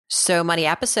So Money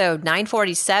episode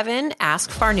 947, Ask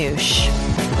Farnoosh.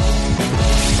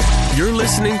 You're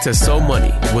listening to So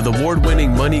Money with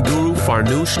award-winning money guru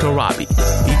Farnoosh Torabi.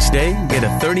 Each day, get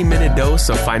a 30-minute dose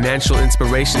of financial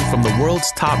inspiration from the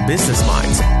world's top business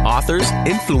minds, authors,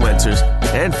 influencers,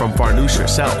 and from Farnoosh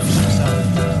herself.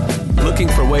 Looking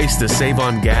for ways to save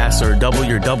on gas or double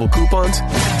your double coupons?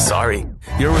 Sorry,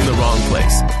 you're in the wrong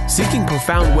place. Seeking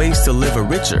profound ways to live a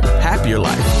richer, happier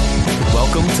life.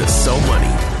 Welcome to So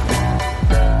Money.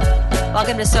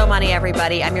 Welcome to So Money,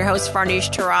 everybody. I'm your host,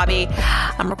 Farnoosh Torabi.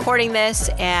 I'm recording this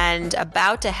and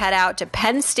about to head out to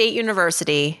Penn State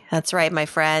University. That's right, my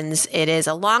friends. It is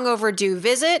a long overdue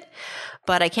visit,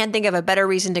 but I can't think of a better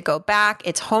reason to go back.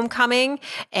 It's homecoming,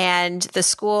 and the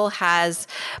school has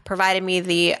provided me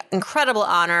the incredible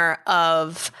honor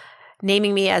of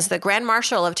naming me as the Grand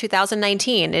Marshal of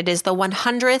 2019. It is the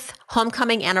 100th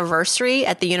homecoming anniversary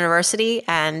at the university.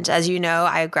 And as you know,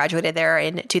 I graduated there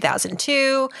in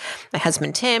 2002. My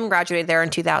husband, Tim, graduated there in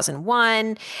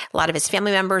 2001. A lot of his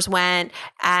family members went.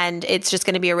 And it's just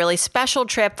going to be a really special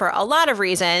trip for a lot of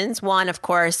reasons. One, of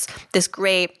course, this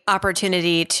great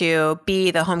opportunity to be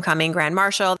the homecoming Grand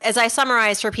Marshal. As I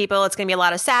summarize for people, it's going to be a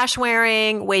lot of sash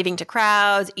wearing, waving to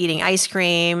crowds, eating ice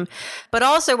cream. But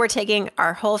also we're taking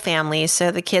our whole family.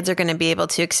 So the kids are going to be able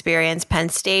to experience Penn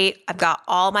State. I've got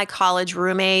all my college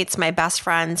roommates, my best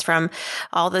friends from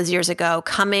all those years ago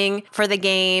coming for the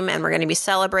game, and we're going to be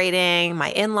celebrating.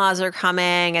 My in-laws are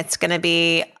coming. It's going to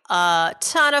be a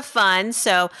ton of fun.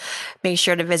 So make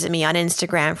sure to visit me on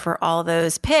Instagram for all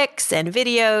those pics and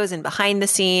videos and behind the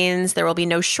scenes. There will be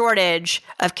no shortage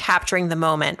of capturing the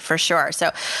moment for sure.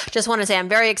 So just want to say I'm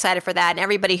very excited for that. And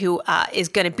everybody who is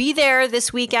going to be there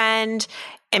this weekend,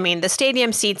 I mean, the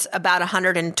stadium seats about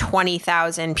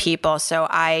 120,000 people. So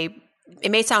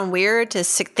it may sound weird to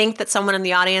think that someone in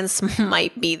the audience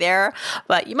might be there,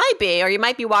 but you might be, or you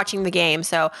might be watching the game.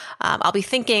 So I'll be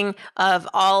thinking of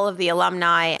all of the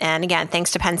alumni. And again,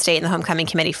 thanks to Penn State and the homecoming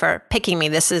committee for picking me.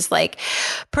 This is like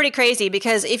pretty crazy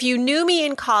because if you knew me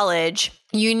in college,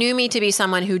 you knew me to be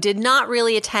someone who did not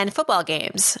really attend football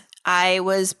games. I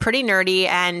was pretty nerdy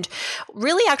and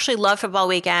really actually loved football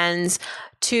weekends.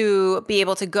 To be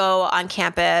able to go on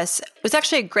campus. It was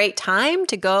actually a great time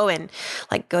to go and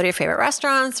go to your favorite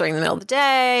restaurants during the middle of the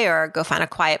day or go find a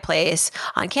quiet place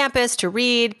on campus to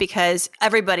read because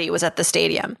everybody was at the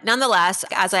stadium. Nonetheless,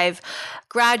 as I've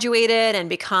graduated and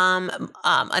become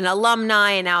an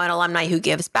alumni and now an alumni who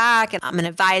gives back, and I'm an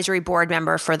advisory board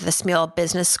member for the Smeal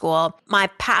Business School, my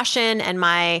passion and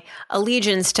my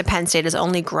allegiance to Penn State has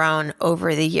only grown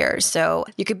over the years. So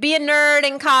you could be a nerd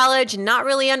in college and not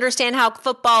really understand how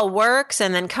football works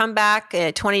and then come back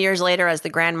 20 years later as the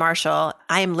Grand Marshal.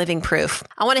 I am living proof.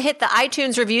 I want to hit the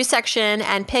iTunes review section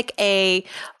and pick a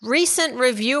recent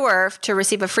reviewer to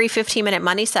receive a free 15-minute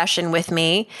money session with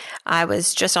me. I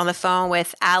was just on the phone with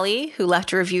Allie, who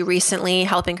left a review recently,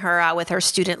 helping her out with her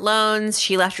student loans.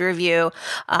 She left a review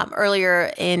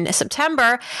earlier in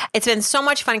September. It's been so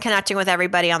much fun connecting with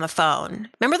everybody on the phone.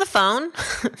 Remember the phone?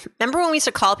 Remember when we used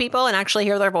to call people and actually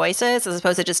hear their voices as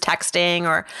opposed to just texting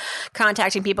or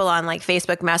contacting people on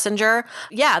Facebook Messenger?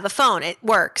 Yeah, the phone, it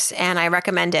works and I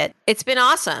recommend it. It's been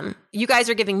awesome. You guys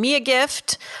are giving me a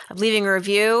gift of leaving a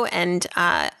review and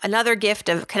another gift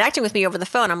of connecting with me over the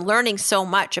phone. I'm learning so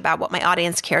much about what my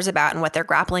audience cares about and what they're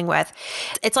grappling with.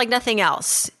 It's like nothing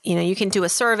else. You can do a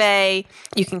survey,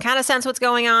 you can kind of sense what's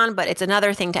going on, but it's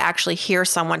another thing to actually hear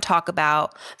someone talk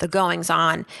about the goings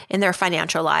on in their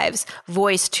financial lives,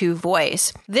 voice to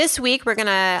voice. This week, we're going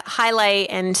to highlight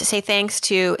and say thanks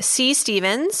to C.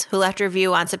 Stevens, who left a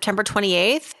review on September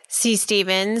 28th. C.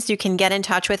 Stevens, you can get in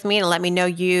touch with me and let me know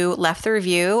you left the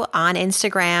review on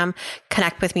Instagram.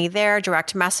 Connect with me there,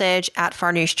 direct message at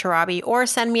Farnoosh Torabi, or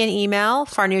send me an email,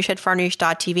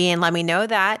 farnoosh@farnoosh.tv, and let me know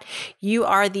that you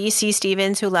are the C.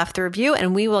 Stevens who left the review,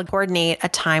 and we will coordinate a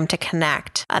time to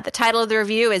connect. The title of the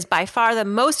review is by far the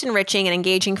most enriching and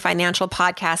engaging financial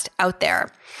podcast out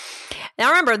there. Now,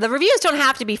 remember, the reviews don't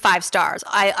have to be 5 stars.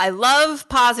 I love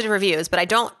positive reviews, but I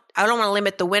don't want to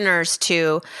limit the winners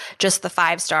to just the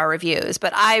 5-star reviews,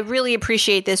 but I really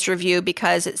appreciate this review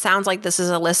because it sounds like this is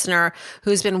a listener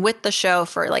who's been with the show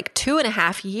for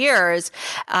 2.5 years.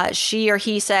 She or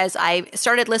he says, I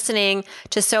started listening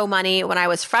to So Money when I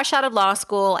was fresh out of law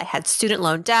school. I had student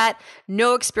loan debt,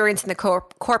 no experience in the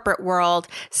corporate world.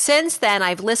 Since then,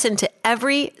 I've listened to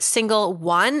every single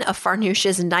one of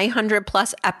Farnoosh's 900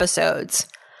 plus episodes.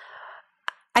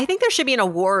 I think there should be an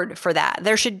award for that.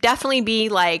 There should definitely be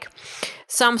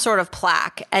some sort of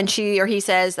plaque. And she or he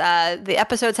says, the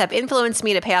episodes have influenced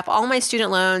me to pay off all my student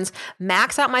loans,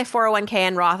 max out my 401k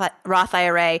and Roth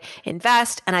IRA,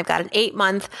 invest, and I've got an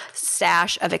 8-month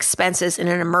stash of expenses in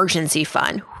an emergency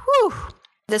fund. Whew.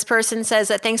 This person says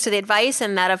that thanks to the advice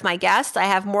and that of my guests, I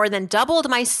have more than doubled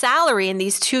my salary in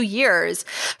these 2 years.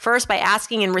 First, by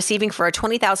asking and receiving for a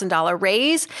 $20,000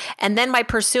 raise, and then by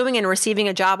pursuing and receiving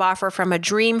a job offer from a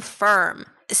dream firm.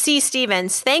 C.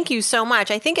 Stevens, thank you so much.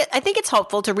 I think it's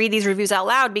helpful to read these reviews out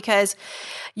loud because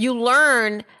you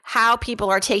learn how people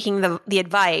are taking the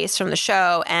advice from the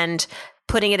show and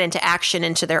putting it into action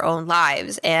into their own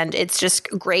lives. And it's just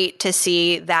great to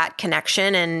see that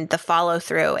connection and the follow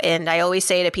through. And I always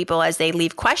say to people as they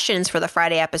leave questions for the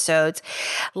Friday episodes,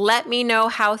 let me know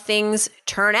how things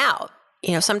turn out.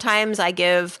 You know, sometimes I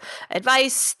give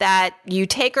advice that you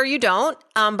take or you don't,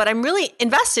 but I'm really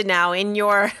invested now in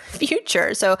your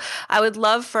future. So I would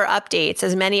love for updates,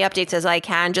 as many updates as I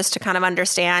can, just to kind of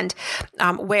understand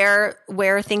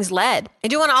where things led. I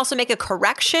do want to also make a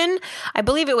correction. I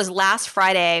believe it was last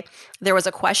Friday, there was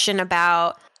a question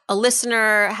about a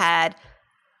listener had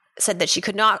said that she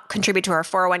could not contribute to her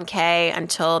 401k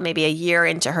until maybe a year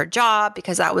into her job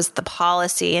because that was the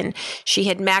policy. And she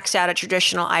had maxed out a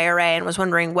traditional IRA and was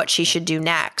wondering what she should do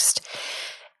next.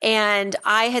 And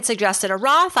I had suggested a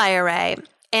Roth IRA.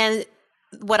 And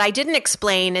what I didn't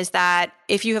explain is that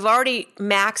if you have already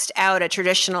maxed out a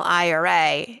traditional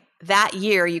IRA, that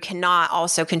year you cannot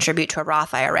also contribute to a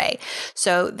Roth IRA.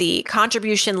 So the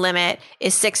contribution limit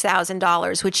is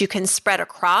 $6,000, which you can spread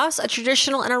across a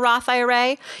traditional and a Roth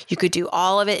IRA. You could do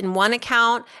all of it in one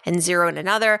account and zero in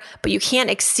another, but you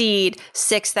can't exceed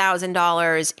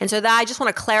 $6,000. And so that I just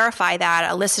want to clarify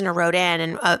that. A listener wrote in,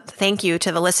 and thank you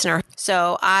to the listener.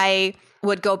 So I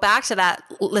would go back to that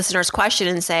listener's question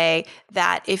and say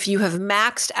that if you have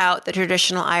maxed out the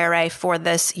traditional IRA for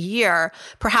this year,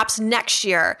 perhaps next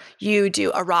year you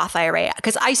do a Roth IRA.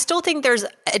 Because I still think there's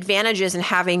advantages in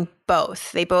having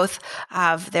both. They both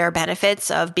have their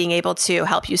benefits of being able to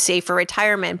help you save for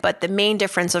retirement. But the main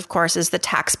difference, of course, is the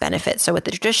tax benefit. So with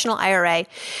the traditional IRA,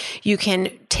 you can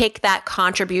take that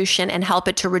contribution and help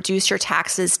it to reduce your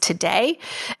taxes today.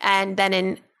 And then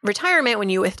in retirement, when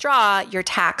you withdraw, you're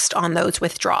taxed on those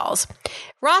withdrawals.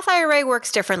 Roth IRA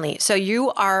works differently. So you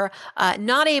are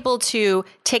not able to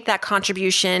take that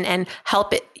contribution and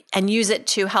help it and use it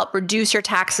to help reduce your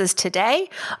taxes today,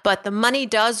 but the money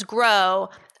does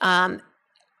grow. But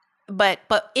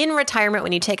in retirement,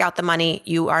 when you take out the money,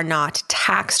 you are not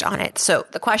taxed on it. So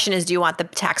the question is, do you want the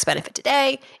tax benefit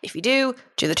today? If you do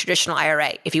the traditional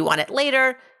IRA. If you want it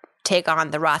later, take on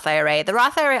the Roth IRA. The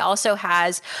Roth IRA also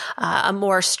has a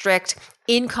more strict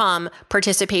income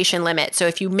participation limit. So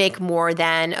if you make more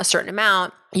than a certain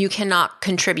amount, you cannot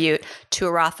contribute to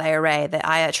a Roth IRA.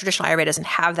 The traditional IRA doesn't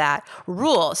have that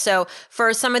rule. So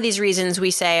for some of these reasons,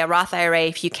 we say a Roth IRA,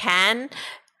 if you can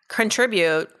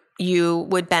contribute, you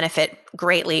would benefit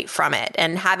greatly from it.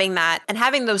 And having that, and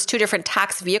having those two different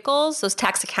tax vehicles, those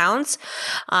tax accounts,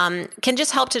 can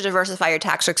just help to diversify your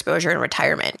tax exposure in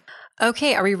retirement.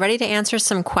 Okay, are we ready to answer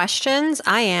some questions?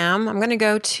 I am. I'm going to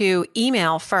go to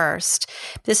email first.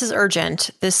 This is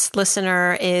urgent. This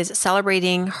listener is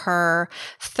celebrating her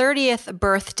 30th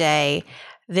birthday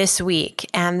this week.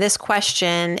 And this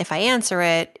question, if I answer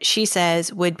it, she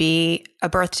says would be a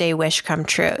birthday wish come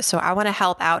true. So I want to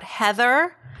help out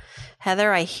Heather.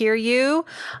 Heather, I hear you.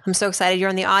 I'm so excited you're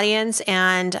in the audience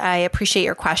and I appreciate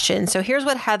your question. So here's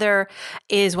what Heather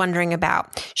is wondering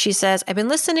about. She says, I've been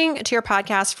listening to your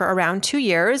podcast for around 2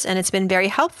 years and it's been very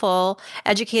helpful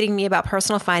educating me about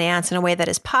personal finance in a way that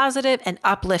is positive and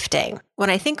uplifting. When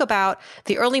I think about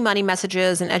the early money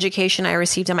messages and education I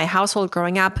received in my household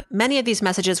growing up, many of these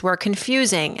messages were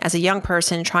confusing as a young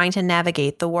person trying to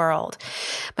navigate the world.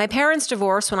 My parents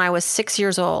divorced when I was 6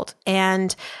 years old,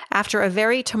 and after a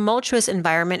very tumultuous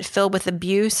environment filled with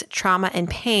abuse, trauma, and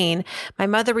pain, my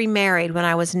mother remarried when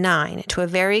I was 9 to a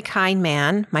very kind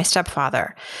man, my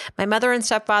stepfather. My mother and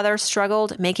stepfather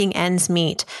struggled making ends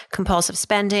meet, compulsive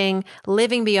spending,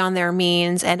 living beyond their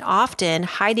means, and often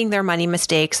hiding their money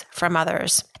mistakes from others.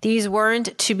 These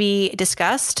weren't to be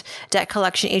discussed. Debt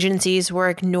collection agencies were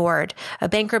ignored. A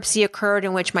bankruptcy occurred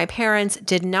in which my parents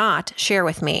did not share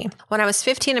with me. When I was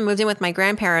 15 and moved in with my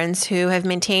grandparents, who have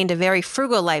maintained a very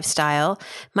frugal lifestyle,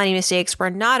 money mistakes were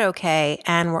not okay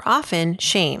and were often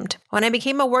shamed. When I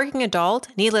became a working adult,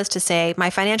 needless to say, my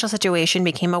financial situation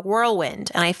became a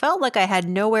whirlwind, and I felt like I had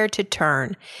nowhere to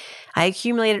turn. I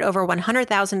accumulated over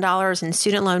 $100,000 in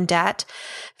student loan debt,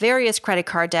 various credit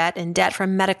card debt, and debt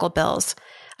from medical bills.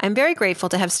 I'm very grateful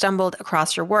to have stumbled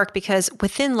across your work because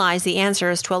within lies the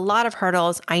answers to a lot of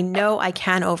hurdles I know I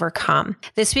can overcome.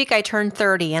 This week I turned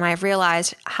 30 and I've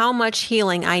realized how much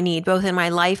healing I need both in my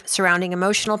life surrounding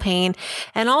emotional pain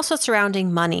and also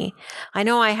surrounding money. I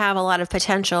know I have a lot of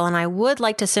potential and I would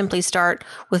like to simply start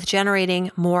with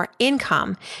generating more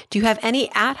income. Do you have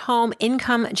any at-home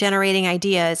income generating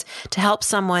ideas to help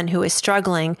someone who is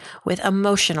struggling with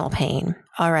emotional pain?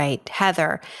 All right,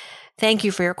 Heather. Thank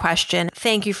you for your question.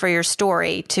 Thank you for your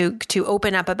story to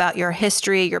open up about your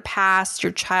history, your past,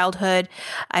 your childhood.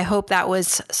 I hope that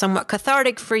was somewhat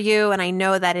cathartic for you. And I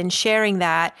know that in sharing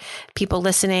that, people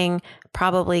listening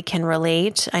probably can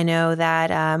relate. I know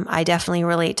that I definitely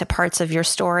relate to parts of your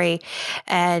story.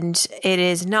 And it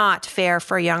is not fair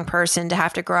for a young person to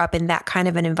have to grow up in that kind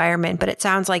of an environment. But it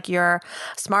sounds like you're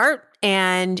smart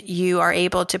and you are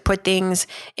able to put things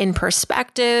in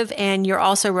perspective, and you're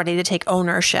also ready to take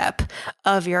ownership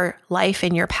of your life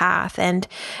and your path. And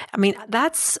I mean,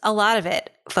 that's a lot of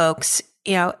it, folks.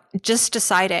 Just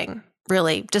deciding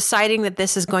that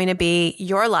this is going to be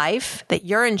your life, that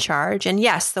you're in charge. And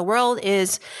yes, the world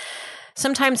is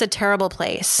sometimes a terrible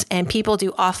place and people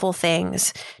do awful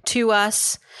things to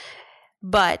us.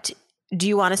 But do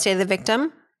you want to stay the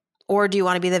victim or do you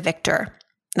want to be the victor?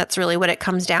 That's really what it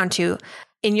comes down to.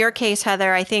 In your case,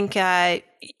 Heather, I think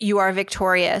you are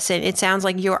victorious, and it sounds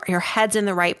like your head's in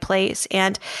the right place.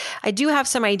 And I do have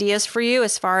some ideas for you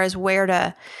as far as where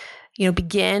to,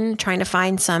 begin trying to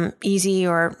find some easy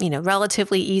or,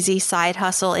 relatively easy side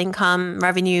hustle income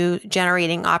revenue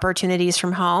generating opportunities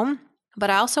from home. But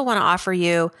I also want to offer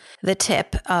you the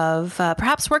tip of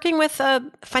perhaps working with a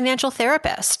financial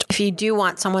therapist. If you do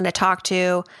want someone to talk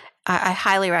to, I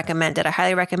highly recommend it. I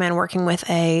highly recommend working with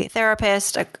a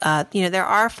therapist. There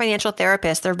are financial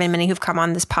therapists. There have been many who've come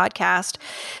on this podcast.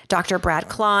 Dr. Brad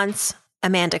Klontz,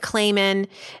 Amanda Clayman.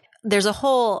 There's a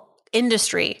whole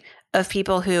industry of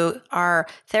people who are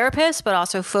therapists, but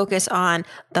also focus on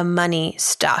the money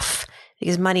stuff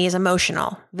because money is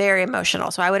emotional, very emotional.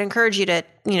 So I would encourage you to,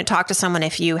 talk to someone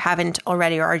if you haven't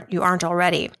already or you aren't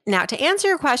already. Now, to answer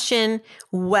your question,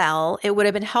 it would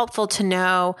have been helpful to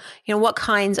know, what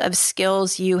kinds of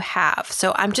skills you have.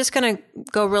 So I'm just going to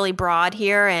go really broad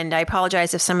here, and I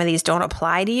apologize if some of these don't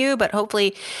apply to you, but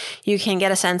hopefully you can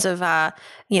get a sense of,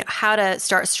 how to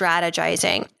start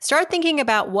strategizing. Start thinking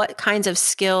about what kinds of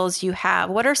skills you have.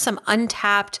 What are some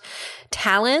untapped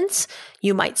talents?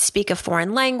 You might speak a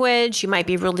foreign language. You might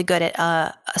be really good at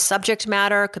a subject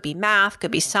matter. It could be math,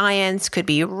 could be science, could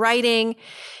be writing.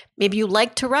 Maybe you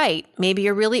like to write. Maybe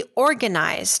you're really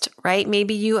organized, right?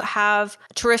 Maybe you have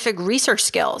terrific research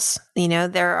skills.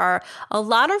 There are a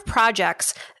lot of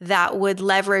projects that would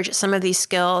leverage some of these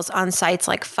skills on sites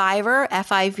like Fiverr,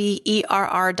 Fiverr.com,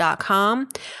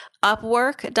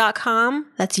 Upwork.com,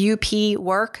 that's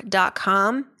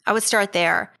upwork.com. I would start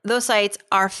there. Those sites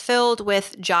are filled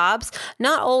with jobs,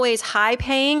 not always high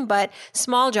paying, but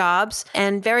small jobs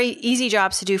and very easy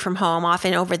jobs to do from home,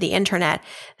 often over the internet,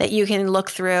 that you can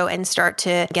look through and start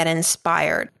to get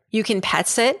inspired. You can pet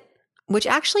sit, which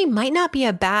actually might not be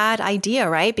a bad idea,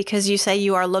 right? Because you say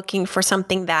you are looking for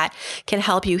something that can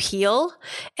help you heal.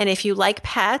 And if you like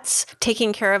pets,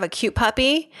 taking care of a cute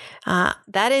puppy,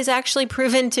 that is actually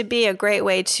proven to be a great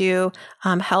way to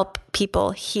help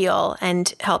people heal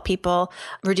and help people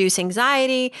reduce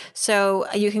anxiety. So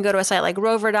you can go to a site like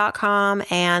rover.com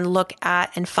and look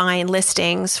at and find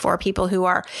listings for people who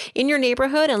are in your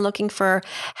neighborhood and looking for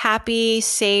happy,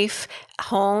 safe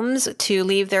homes to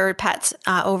leave their pets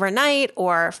overnight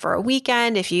or for a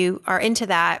weekend. If you are into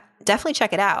that, definitely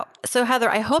check it out. So Heather,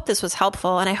 I hope this was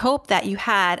helpful, and I hope that you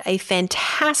had a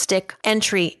fantastic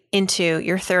entry into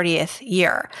your 30th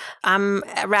year. I'm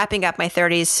wrapping up my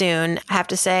 30s soon. I have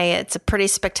to say it's a pretty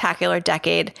spectacular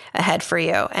decade ahead for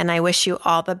you, and I wish you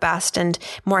all the best and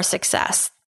more success.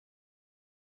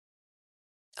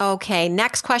 Okay,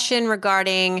 next question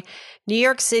regarding New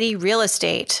York City real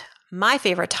estate. My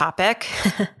favorite topic.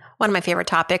 One of my favorite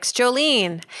topics.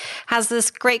 Jolene has this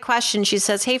great question. She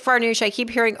says, "Hey, Farnoosh, I keep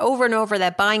hearing over and over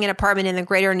that buying an apartment in the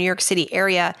greater New York City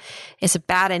area is a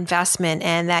bad investment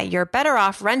and that you're better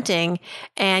off renting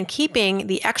and keeping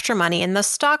the extra money in the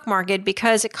stock market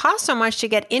because it costs so much to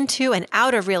get into and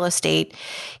out of real estate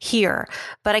here.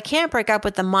 But I can't break up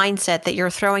with the mindset that you're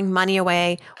throwing money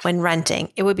away when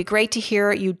renting. It would be great to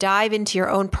hear you dive into your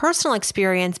own personal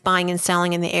experience buying and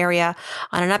selling in the area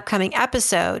on an upcoming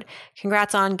episode.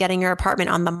 Congrats on getting your apartment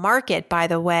on the market, by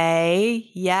the way.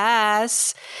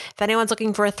 Yes. If anyone's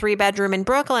looking for a 3-bedroom in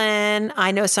Brooklyn,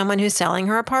 I know someone who's selling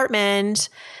her apartment.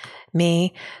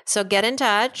 me. So get in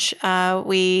touch.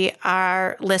 We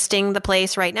are listing the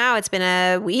place right now. It's been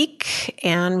a week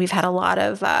and we've had a lot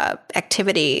of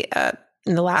activity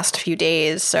in the last few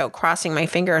days. So crossing my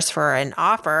fingers for an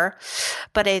offer.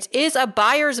 But it is a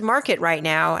buyer's market right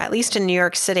now, at least in New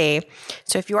York City.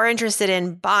 So if you are interested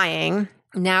in buying,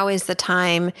 now is the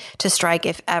time to strike,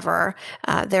 if ever.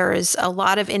 There is a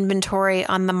lot of inventory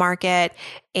on the market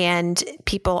and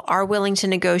people are willing to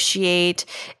negotiate.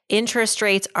 Interest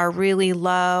rates are really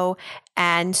low.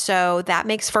 And so that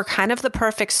makes for kind of the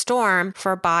perfect storm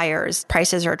for buyers.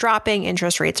 Prices are dropping,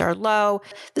 interest rates are low.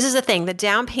 This is the thing. The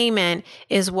down payment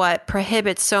is what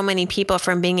prohibits so many people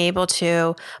from being able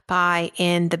to buy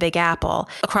in the Big Apple.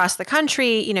 Across the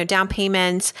country, down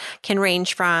payments can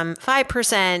range from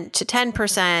 5% to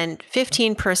 10%,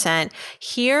 15%.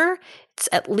 Here, it's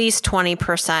at least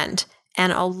 20%.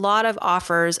 And a lot of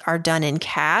offers are done in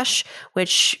cash,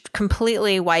 which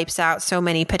completely wipes out so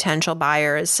many potential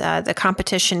buyers. The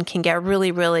competition can get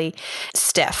really, really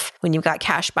stiff when you've got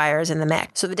cash buyers in the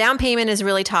mix. So the down payment is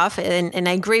really tough. And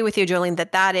I agree with you, Jolene,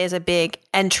 that is a big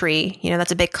entry.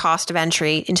 That's a big cost of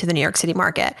entry into the New York City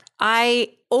market. I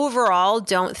overall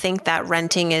don't think that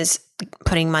renting is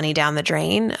putting money down the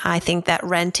drain. I think that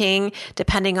renting,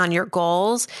 depending on your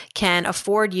goals, can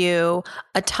afford you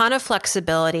a ton of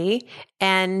flexibility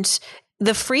and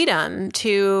the freedom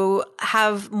to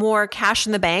have more cash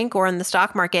in the bank or in the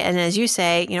stock market. And as you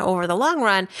say, over the long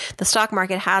run, the stock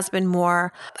market has been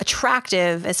more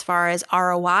attractive as far as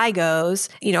ROI goes.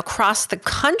 Across the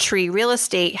country, real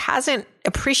estate hasn't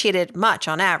appreciated much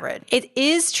on average. It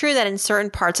is true that in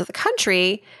certain parts of the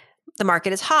country, the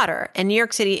market is hotter. And New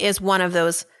York City is one of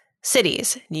those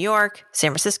cities. New York,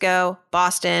 San Francisco,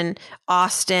 Boston,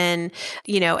 Austin,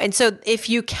 and so if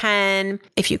you can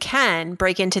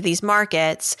break into these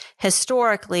markets,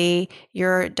 historically,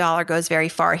 your dollar goes very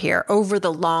far here over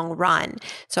the long run.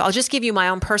 So I'll just give you my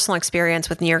own personal experience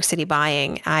with New York City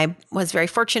buying. I was very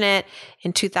fortunate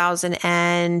in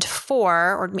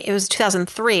 2004, or it was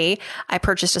 2003, I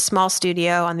purchased a small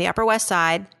studio on the Upper West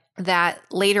Side that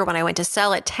later, when I went to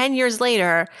sell it 10 years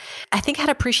later, I think had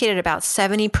appreciated about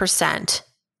 70%.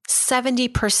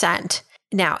 70%.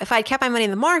 Now, if I'd kept my money in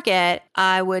the market,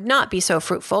 I would not be so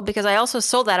fruitful because I also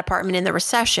sold that apartment in the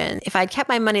recession. If I'd kept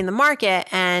my money in the market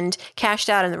and cashed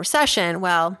out in the recession,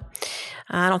 well,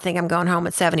 I don't think I'm going home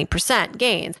with 70%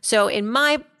 gains. So in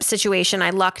my situation,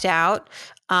 I lucked out.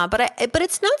 But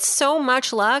it's not so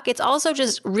much luck. It's also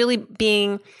just really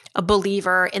being a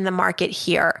believer in the market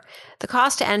here. The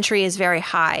cost to entry is very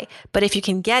high, but if you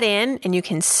can get in and you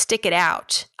can stick it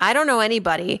out, I don't know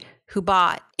anybody who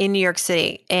bought in New York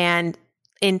City and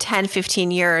in 10, 15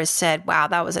 years said, wow,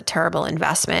 that was a terrible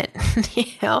investment.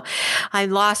 I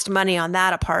lost money on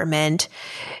that apartment.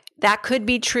 That could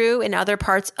be true in other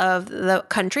parts of the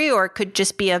country, or it could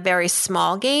just be a very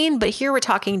small gain. But here we're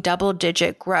talking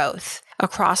double-digit growth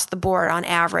across the board on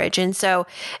average. And so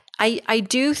I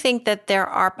do think that there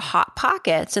are hot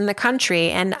pockets in the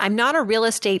country, and I'm not a real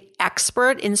estate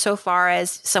expert insofar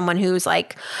as someone who's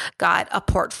got a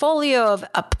portfolio of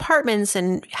apartments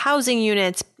and housing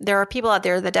units. There are people out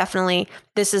there that definitely,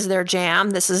 this is their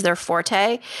jam, this is their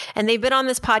forte, and they've been on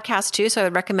this podcast too. So I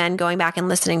would recommend going back and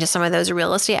listening to some of those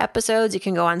real estate episodes. You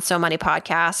can go on So Money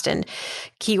Podcast and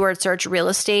keyword search real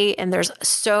estate, and there's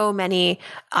so many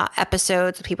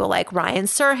episodes with people like Ryan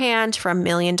Serhant from $1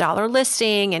 Million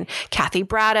Listing and Kathy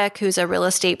Braddock, who's a real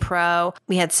estate pro.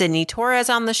 We had Sydney Torres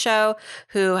on the show,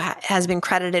 who has been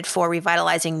credited for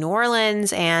revitalizing New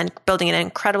Orleans and building an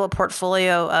incredible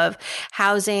portfolio of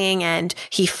housing, and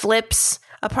he flips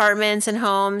apartments and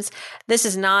homes. This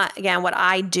is not, again, what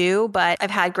I do, but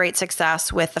I've had great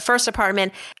success with the first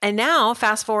apartment. And now,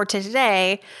 fast forward to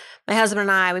today, my husband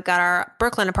and I, we've got our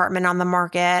Brooklyn apartment on the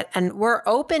market, and we're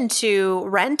open to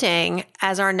renting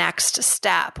as our next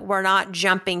step. We're not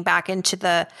jumping back into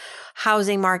the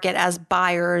housing market as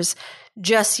buyers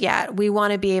just yet. We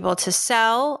want to be able to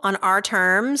sell on our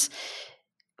terms,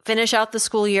 finish out the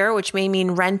school year, which may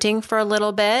mean renting for a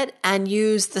little bit, and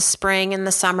use the spring and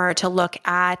the summer to look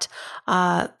at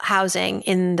housing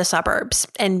in the suburbs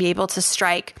and be able to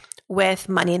strike with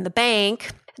money in the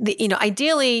bank.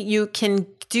 Ideally, you can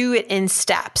do it in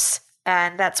steps.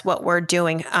 And that's what we're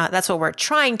doing. That's what we're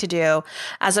trying to do,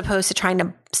 as opposed to trying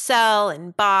to sell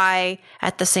and buy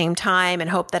at the same time and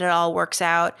hope that it all works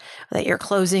out, that your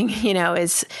closing,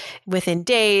 is within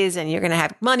days and you're going to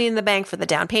have money in the bank for the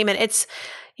down payment. It's,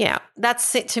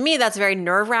 that's, to me, that's very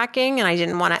nerve-wracking. And I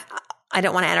don't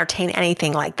want to entertain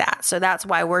anything like that. So that's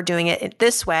why we're doing it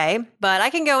this way. But I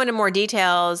can go into more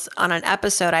details on an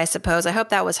episode, I suppose. I hope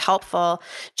that was helpful,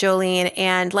 Jolene.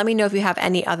 And let me know if you have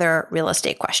any other real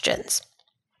estate questions.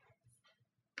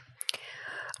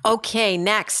 Okay,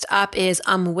 next up is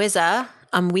Umwiza.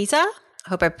 I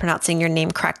hope I'm pronouncing your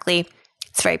name correctly.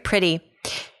 It's very pretty.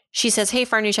 She says, hey,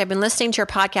 Farnoosh, I've been listening to your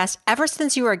podcast ever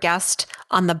since you were a guest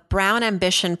on the Brown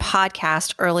Ambition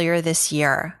podcast earlier this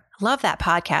year. Love that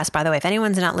podcast, by the way. If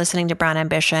anyone's not listening to Brown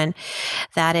Ambition,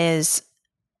 that is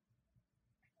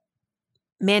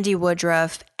Mandy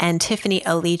Woodruff and Tiffany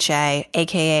Aliche,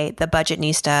 aka the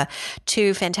Budgetnista,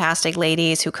 two fantastic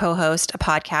ladies who co-host a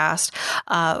podcast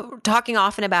talking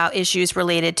often about issues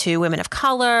related to women of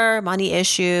color, money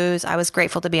issues. I was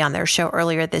grateful to be on their show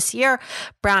earlier this year.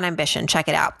 Brown Ambition, check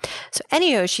it out. So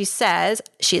anyhow, she says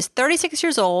she is 36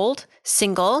 years old,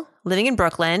 single, living in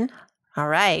Brooklyn. All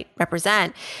right,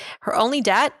 represent. Her only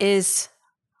debt is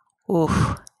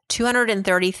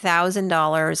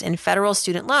 $230,000 in federal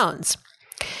student loans.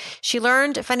 She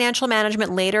learned financial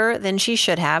management later than she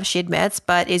should have, she admits,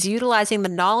 but is utilizing the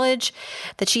knowledge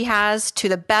that she has to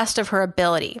the best of her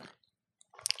ability.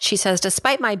 She says,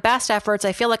 despite my best efforts,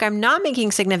 I feel like I'm not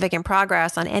making significant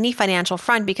progress on any financial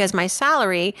front because my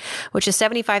salary, which is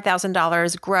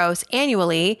 $75,000 gross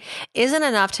annually, isn't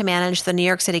enough to manage the New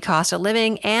York City cost of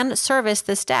living and service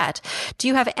this debt. Do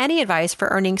you have any advice for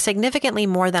earning significantly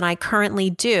more than I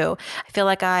currently do? I feel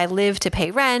like I live to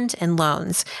pay rent and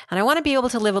loans, and I want to be able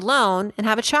to live alone and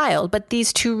have a child, but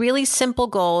these two really simple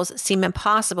goals seem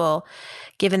impossible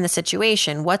given the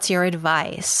situation. What's your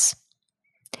advice?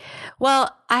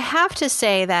 Well, I have to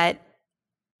say that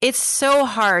it's so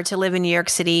hard to live in New York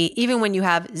City, even when you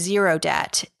have zero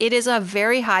debt. It is a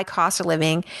very high cost of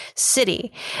living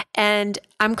city. And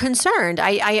I'm concerned.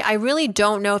 I really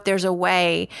don't know if there's a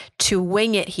way to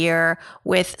wing it here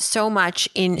with so much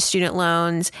in student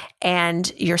loans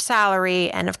and your salary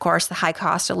and, of course, the high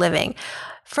cost of living.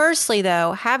 Firstly,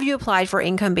 though, have you applied for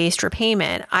income-based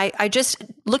repayment? I just,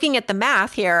 looking at the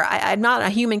math here, I'm not a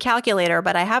human calculator,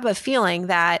 but I have a feeling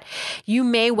that you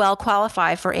may well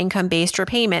qualify for income-based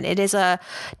repayment. It is a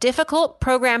difficult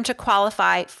program to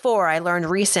qualify for. I learned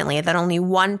recently that only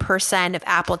 1% of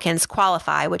applicants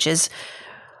qualify, which is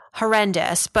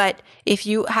horrendous. But if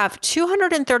you have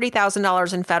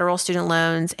 $230,000 in federal student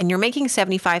loans and you're making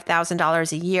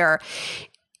 $75,000 a year,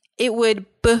 it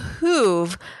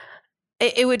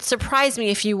would surprise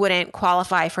me if you wouldn't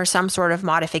qualify for some sort of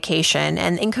modification.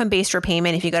 And income-based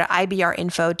repayment, if you go to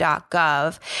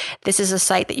ibrinfo.gov, this is a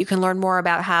site that you can learn more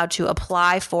about how to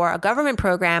apply for a government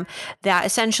program that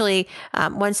essentially,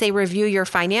 once they review your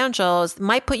financials,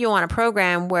 might put you on a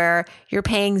program where you're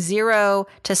paying zero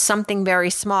to something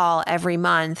very small every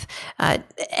month.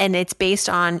 And it's based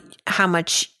on how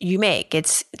much you make.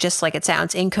 It's just like it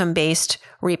sounds, income-based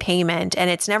repayment, and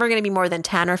it's never going to be more than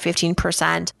 10 or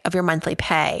 15% of your monthly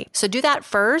pay. So do that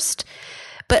first.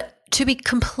 But to be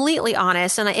completely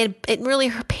honest, and it really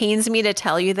pains me to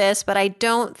tell you this, but I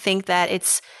don't think that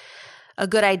it's a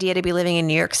good idea to be living in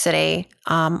New York City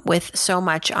with so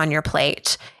much on your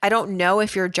plate. I don't know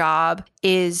if your job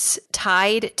is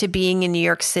tied to being in New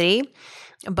York City,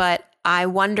 but I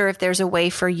wonder if there's a way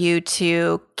for you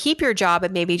to keep your job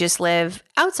and maybe just live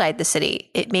outside the city.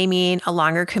 It may mean a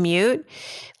longer commute,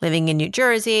 living in New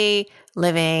Jersey,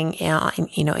 living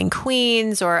in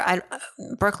Queens, or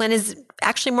Brooklyn is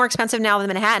actually more expensive now than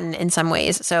Manhattan in some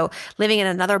ways. So living in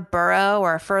another borough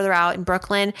or further out in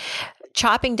Brooklyn,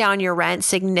 chopping down your rent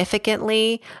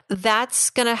significantly, that's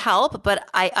going to help. But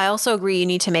I also agree you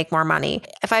need to make more money.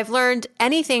 If I've learned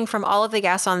anything from all of the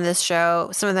guests on this show,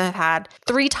 some of them have had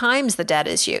 3 times the debt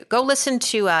as you. Go listen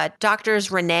to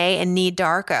Doctors Renee and Nii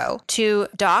Darko, 2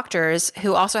 doctors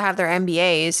who also have their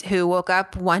MBAs, who woke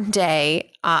up one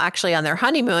day, actually on their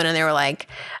honeymoon, and they were like,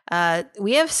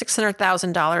 we have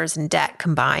 $600,000 in debt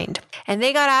combined. And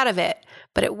they got out of it.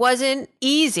 But it wasn't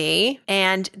easy,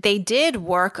 and they did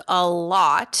work a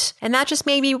lot. And that just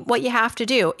may be what you have to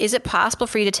do. Is it possible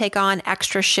for you to take on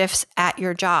extra shifts at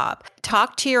your job?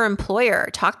 Talk to your employer,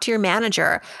 talk to your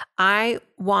manager. I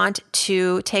want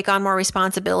to take on more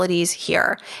responsibilities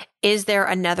here. Is there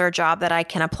another job that I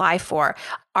can apply for?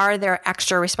 Are there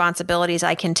extra responsibilities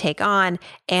I can take on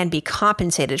and be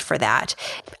compensated for that?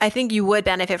 I think you would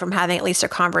benefit from having at least a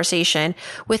conversation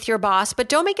with your boss, but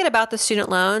don't make it about the student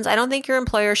loans. I don't think your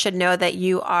employer should know that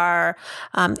you are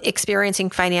experiencing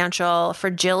financial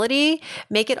fragility.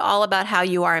 Make it all about how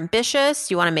you are ambitious.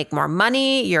 You want to make more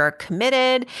money. You're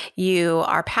committed. You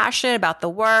are passionate about the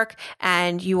work,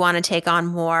 and you want to take on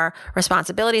more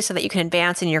responsibility so that you can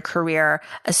advance in your career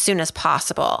as soon as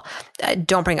possible.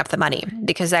 Don't bring up the money,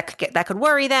 because because that could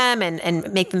worry them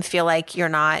and make them feel like you're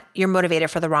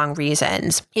motivated for the wrong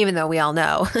reasons, even though we all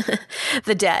know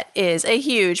the debt is a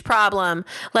huge problem.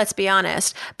 Let's be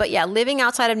honest. But yeah, living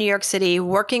outside of New York City,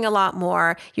 working a lot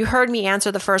more. You heard me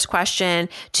answer the first question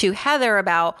to Heather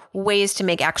about ways to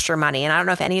make extra money. And I don't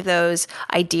know if any of those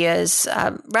ideas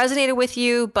resonated with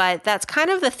you, but that's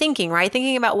kind of the thinking, right?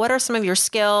 Thinking about what are some of your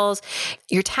skills,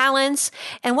 your talents.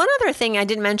 And one other thing I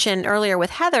didn't mention earlier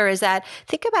with Heather is that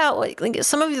think about like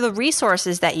some of the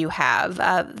resources that you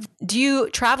have. Do you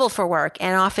travel for work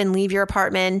and often leave your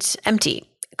apartment empty?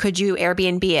 Could you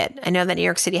Airbnb it? I know that New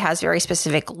York City has very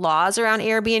specific laws around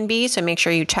Airbnb, so make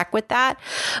sure you check with that.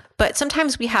 But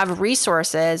sometimes we have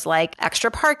resources like extra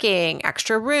parking,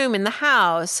 extra room in the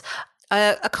house,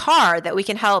 a car that we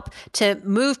can help to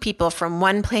move people from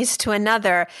one place to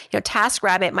another.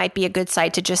 TaskRabbit might be a good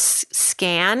site to just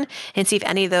scan and see if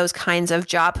any of those kinds of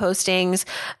job postings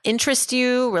interest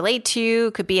you, relate to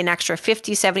you. Could be an extra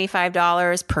 $50,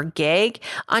 $75 per gig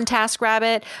on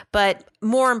TaskRabbit. But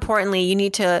more importantly, you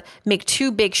need to make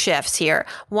two big shifts here.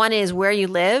 One is where you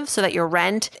live so that your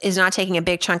rent is not taking a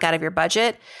big chunk out of your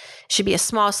budget. Should be a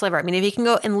small sliver. I mean, if you can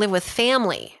go and live with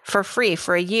family for free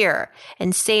for a year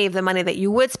and save the money that you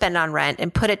would spend on rent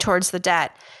and put it towards the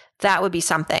debt, that would be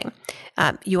something.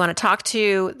 You want to talk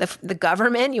to the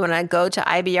government. You want to go to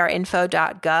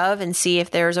ibrinfo.gov and see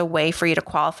if there's a way for you to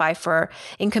qualify for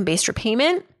income-based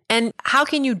repayment. And how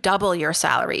can you double your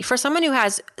salary? For someone who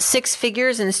has 6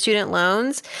 figures in student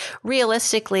loans,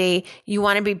 realistically, you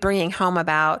want to be bringing home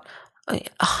about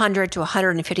 $100,000 to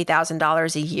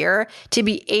 $150,000 a year to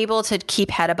be able to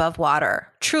keep head above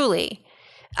water. Truly.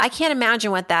 I can't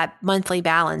imagine what that monthly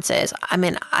balance is. I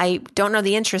mean, I don't know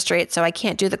the interest rate, so I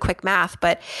can't do the quick math,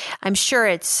 but I'm sure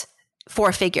it's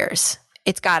 4 figures.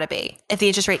 It's got to be, if the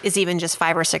interest rate is even just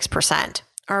 5 or 6%.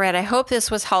 All right. I hope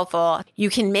this was helpful. You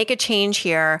can make a change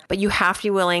here, but you have to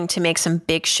be willing to make some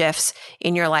big shifts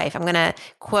in your life. I'm going to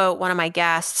quote one of my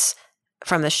guests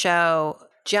from the show,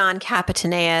 John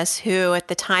Capitaneus, who at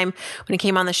the time when he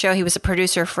came on the show, he was a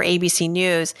producer for ABC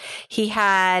News. He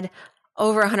had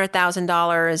over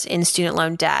 $100,000 in student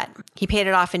loan debt. He paid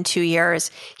it off in 2 years.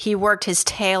 He worked his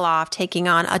tail off, taking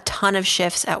on a ton of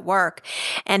shifts at work.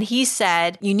 And he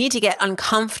said, you need to get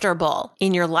uncomfortable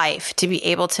in your life to be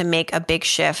able to make a big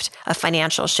shift, a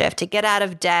financial shift, to get out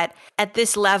of debt at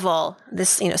this level,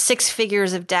 this, 6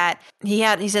 figures of debt. He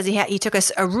took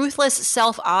a ruthless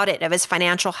self-audit of his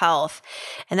financial health.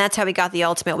 And that's how he got the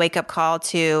ultimate wake-up call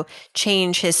to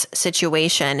change his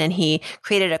situation. And he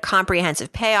created a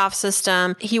comprehensive payoff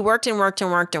system. He worked and worked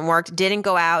and worked and worked, didn't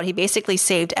go out. He basically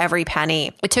saved every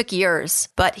penny. It took years,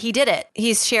 but he did it.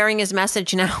 He's sharing his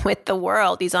message now with the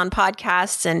world. He's on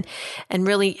podcasts and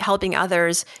really helping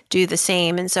others do the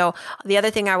same. And so the other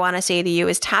thing I want to say to you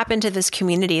is tap into this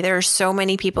community. There are so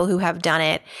many people who have done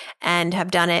it and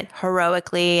have done it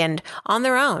heroically and on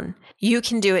their own. You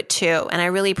can do it too. And I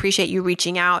really appreciate you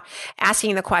reaching out.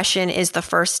 Asking the question is the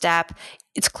first step.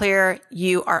 It's clear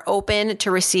you are open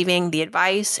to receiving the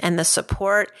advice and the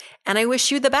support, and I wish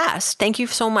you the best. Thank you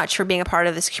so much for being a part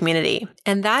of this community.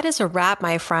 And that is a wrap,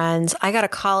 my friends. I got to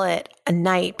call it a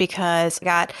night because I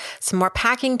got some more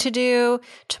packing to do.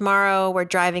 Tomorrow, we're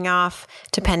driving off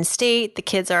to Penn State. The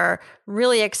kids are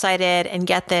really excited. And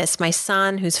get this, my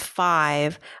son, who's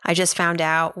 5, I just found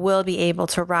out, will be able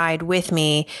to ride with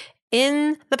me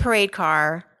in the parade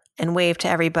car and wave to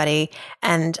everybody.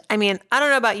 And I mean, I don't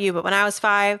know about you, but when I was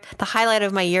 5, the highlight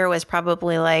of my year was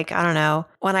probably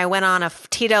when I went on a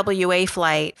TWA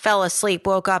flight, fell asleep,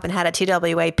 woke up and had a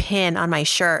TWA pin on my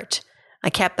shirt. I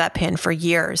kept that pin for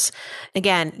years.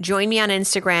 Again, join me on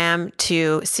Instagram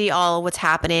to see all what's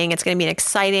happening. It's going to be an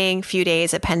exciting few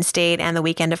days at Penn State and the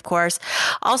weekend, of course.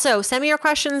 Also, send me your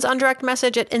questions on direct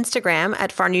message at Instagram at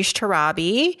Farnoosh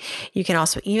Torabi. You can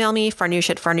also email me,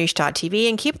 farnoosh@farnoosh.tv,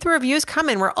 and keep the reviews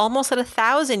coming. We're almost at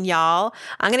 1,000, y'all.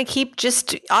 I'm going to keep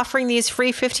just offering these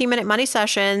free 15-minute money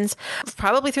sessions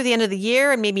probably through the end of the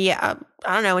year and maybe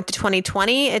into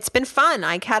 2020. It's been fun.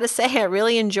 I gotta say, I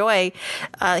really enjoy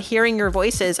hearing your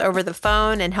voices over the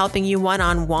phone and helping you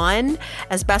one-on-one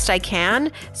as best I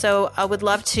can. So I would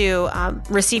love to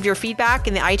receive your feedback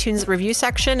in the iTunes review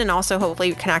section and also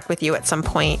hopefully connect with you at some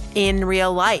point in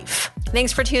real life.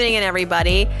 Thanks for tuning in,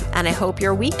 everybody. And I hope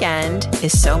your weekend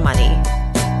is so money.